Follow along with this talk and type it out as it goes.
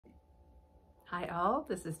Hi all,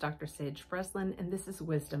 this is Dr. Sage Breslin and this is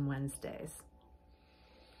Wisdom Wednesdays.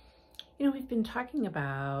 We've been talking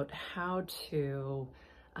about how to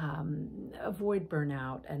avoid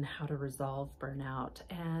burnout and how to resolve burnout,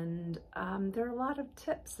 and there are a lot of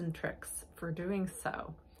tips and tricks for doing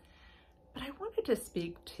so. But I wanted to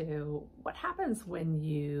speak to what happens when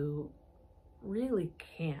you really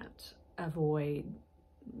can't avoid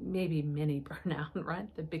maybe mini burnout, right?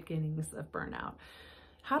 The beginnings of burnout.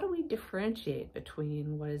 How do we differentiate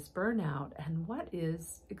between what is burnout and what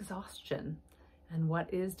is exhaustion and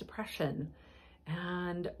what is depression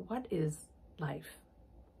and what is life?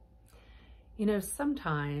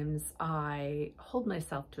 Sometimes I hold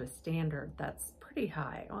myself to a standard that's pretty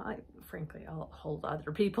high. Well, frankly, I'll hold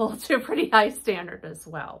other people to a pretty high standard as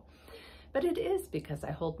well. But it is because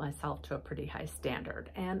I hold myself to a pretty high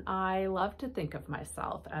standard. And I love to think of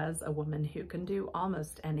myself as a woman who can do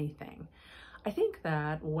almost anything. I think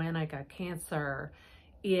that when I got cancer,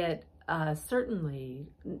 it certainly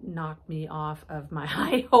knocked me off of my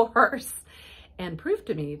high horse and proved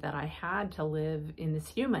to me that I had to live in this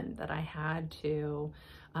human, that I had to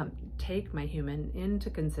take my human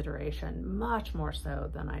into consideration much more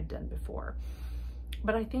so than I'd done before.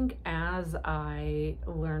 But I think as I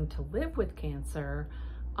learned to live with cancer,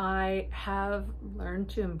 I have learned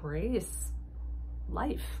to embrace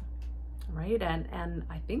life. Right? And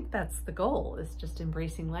I think that's the goal, is just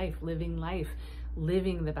embracing life, living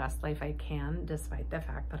the best life I can, despite the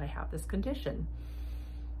fact that I have this condition.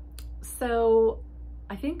 So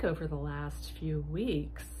I think over the last few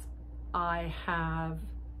weeks, I have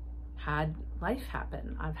had life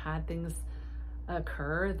happen. I've had things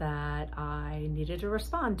occur that I needed to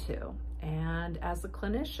respond to. And as a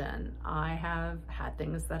clinician, I have had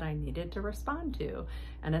things that I needed to respond to.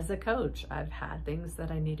 And as a coach, I've had things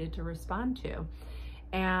that I needed to respond to.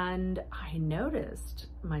 And I noticed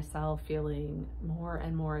myself feeling more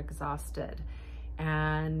and more exhausted.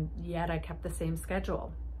 And yet I kept the same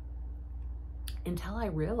schedule until I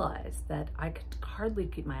realized that I could hardly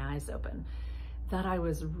keep my eyes open, that I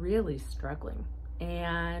was really struggling.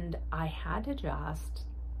 And I had to just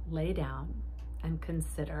lay down and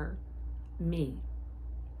consider me.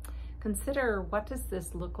 Consider, what does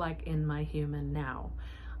this look like in my human now?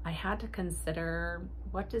 I had to consider,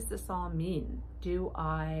 what does this all mean? Do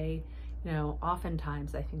I,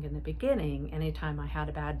 oftentimes I think in the beginning, anytime I had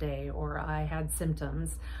a bad day or I had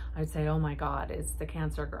symptoms, I'd say, oh my God, is the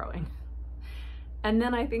cancer growing? And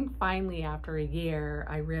then I think finally after a year,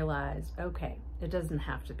 I realized, okay, it doesn't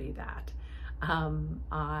have to be that.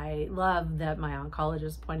 I love that my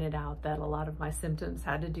oncologist pointed out that a lot of my symptoms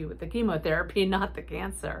had to do with the chemotherapy, not the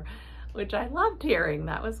cancer, which I loved hearing.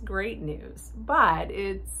 That was great news, but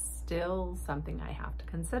it's still something I have to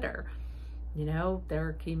consider. There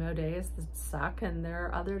are chemo days that suck and there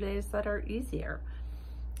are other days that are easier.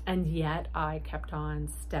 And yet I kept on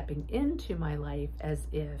stepping into my life as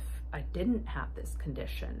if I didn't have this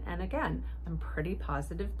condition. And again, I'm a pretty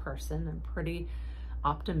positive person. I'm pretty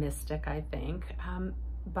optimistic, I think,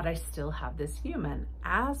 but I still have this human,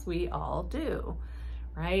 as we all do,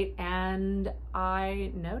 right? And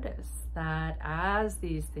I noticed that as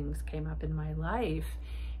these things came up in my life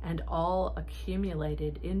and all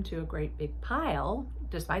accumulated into a great big pile,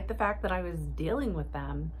 despite the fact that I was dealing with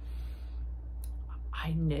them,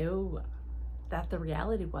 I knew that the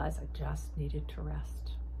reality was I just needed to rest.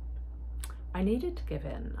 I needed to give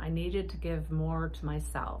in. I needed to give more to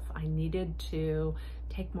myself. I needed to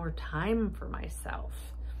take more time for myself.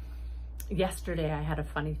 Yesterday, I had a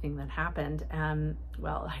funny thing that happened.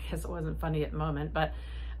 Well, I guess it wasn't funny at the moment, but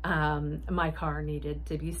my car needed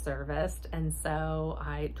to be serviced. And so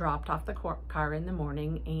I dropped off the car in the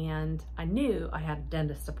morning and I knew I had a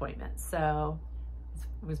dentist appointment. So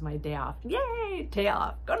it was my day off. Yay, day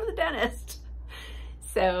off, go to the dentist.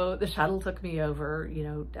 So the shuttle took me over,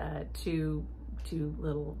 two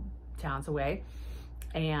little towns away,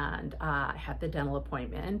 and I had the dental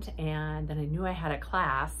appointment, and then I knew I had a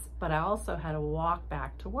class, but I also had to walk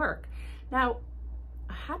back to work. Now,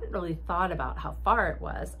 I hadn't really thought about how far it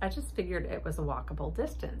was. I just figured it was a walkable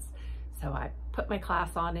distance. So I put my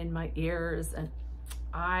class on in my ears and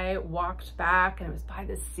I walked back, and it was by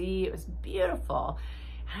the sea. It was beautiful.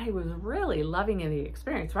 I was really loving the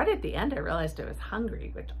experience. Right at the end, I realized I was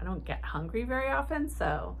hungry, which I don't get hungry very often.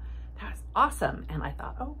 So that was awesome. And I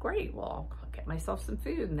thought, oh, great. Well, I'll get myself some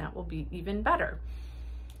food and that will be even better.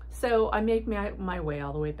 So I make my way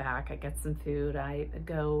all the way back. I get some food. I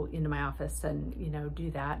go into my office and,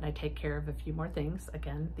 do that. And I take care of a few more things.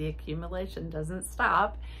 Again, the accumulation doesn't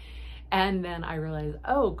stop. And then I realized,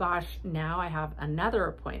 oh gosh, now I have another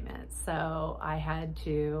appointment. So I had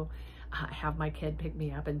to I have my kid pick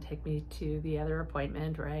me up and take me to the other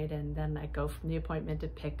appointment, right? And then I go from the appointment to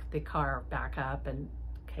pick the car back up and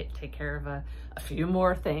take care of a few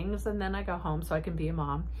more things. And then I go home so I can be a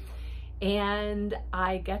mom. And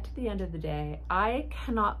I get to the end of the day, I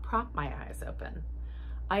cannot prop my eyes open.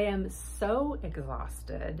 I am so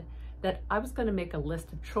exhausted that I was going to make a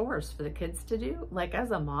list of chores for the kids to do. Like,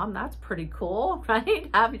 as a mom, that's pretty cool, right?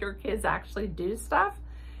 Have your kids actually do stuff.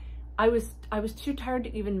 I was too tired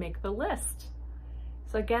to even make the list.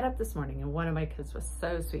 So I get up this morning, and one of my kids was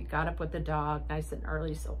so sweet, got up with the dog nice and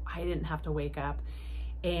early so I didn't have to wake up.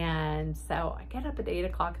 And so I get up at 8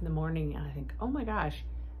 o'clock in the morning and I think, oh my gosh,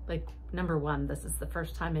 like, number one, this is the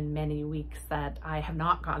first time in many weeks that I have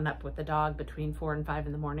not gotten up with the dog between 4 and 5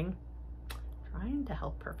 in the morning. Trying to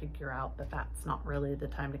help her figure out that that's not really the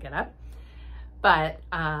time to get up. But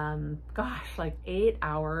gosh, like 8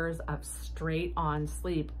 hours of straight on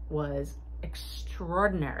sleep was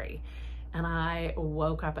extraordinary. And I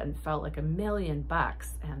woke up and felt like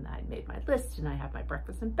 $1,000,000, and I made my list and I had my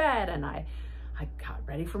breakfast in bed and I got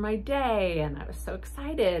ready for my day and I was so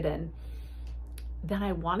excited. And then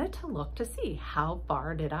I wanted to look to see how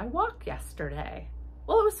far did I walk yesterday.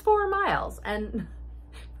 Well, it was 4 miles. And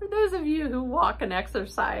for those of you who walk and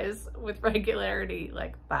exercise with regularity,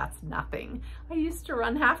 like, that's nothing. I used to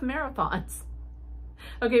run half marathons.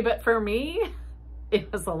 Okay, but for me,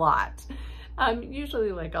 it was a lot.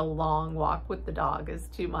 Usually like a long walk with the dog is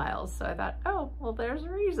 2 miles. So I thought, oh, well, there's a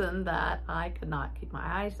reason that I could not keep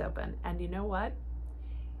my eyes open. And you know what?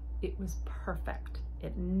 It was perfect.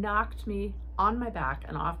 It knocked me on my back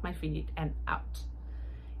and off my feet and out.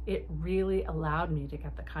 It really allowed me to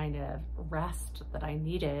get the kind of rest that I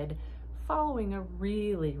needed following a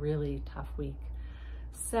really, really tough week.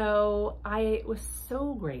 So I was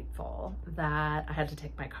so grateful that I had to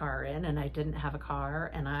take my car in and I didn't have a car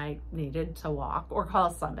and I needed to walk or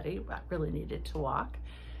call somebody, but I really needed to walk,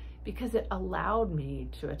 because it allowed me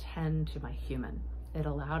to attend to my human. It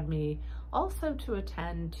allowed me also to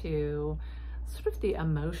attend to sort of the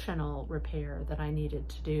emotional repair that I needed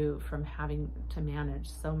to do from having to manage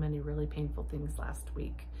so many really painful things last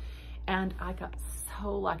week. And I got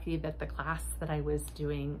so lucky that the class that I was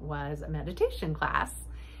doing was a meditation class.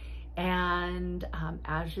 And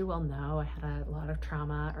as you well know, I had a lot of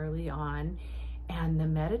trauma early on, and the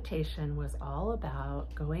meditation was all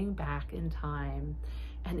about going back in time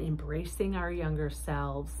and embracing our younger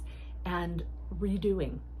selves and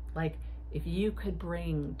redoing. Like, if you could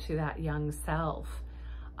bring to that young self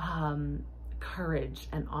courage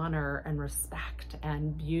and honor and respect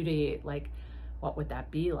and beauty, like, what would that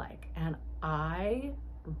be like? And I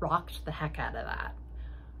rocked the heck out of that.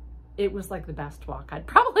 It was like the best walk I'd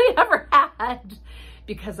probably ever had,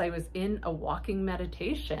 because I was in a walking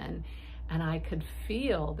meditation and I could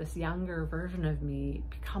feel this younger version of me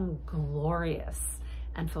become glorious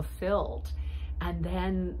and fulfilled. And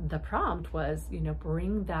then the prompt was, you know,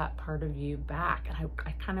 bring that part of you back. And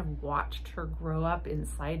I kind of watched her grow up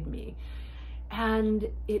inside me. And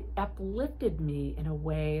it uplifted me in a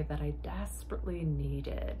way that I desperately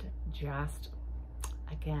needed, just,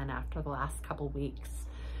 again, after the last couple weeks.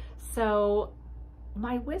 So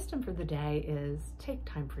my wisdom for the day is take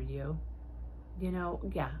time for you. You know,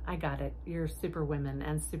 yeah, I got it. You're super women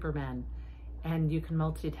and super men, and you can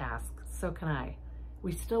multitask. So can I.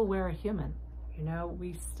 We still wear a human. You know,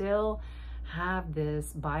 we still have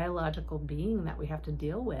this biological being that we have to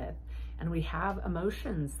deal with, and we have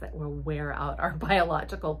emotions that will wear out our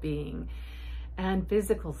biological being, and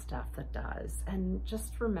physical stuff that does. And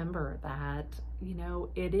just remember that, you know,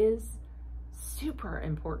 it is super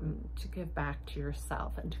important to give back to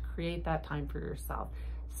yourself and to create that time for yourself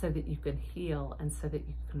so that you can heal and so that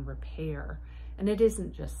you can repair. And it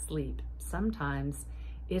isn't just sleep. Sometimes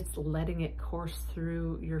it's letting it course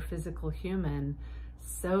through your physical human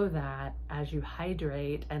so that as you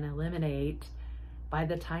hydrate and eliminate, by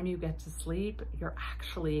the time you get to sleep, you're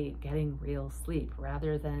actually getting real sleep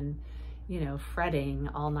rather than, you know, fretting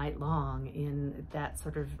all night long in that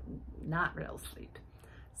sort of not real sleep.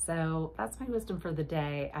 So that's my wisdom for the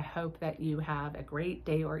day. I hope that you have a great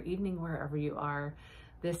day or evening wherever you are.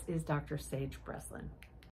 This is Dr. Sage Breslin.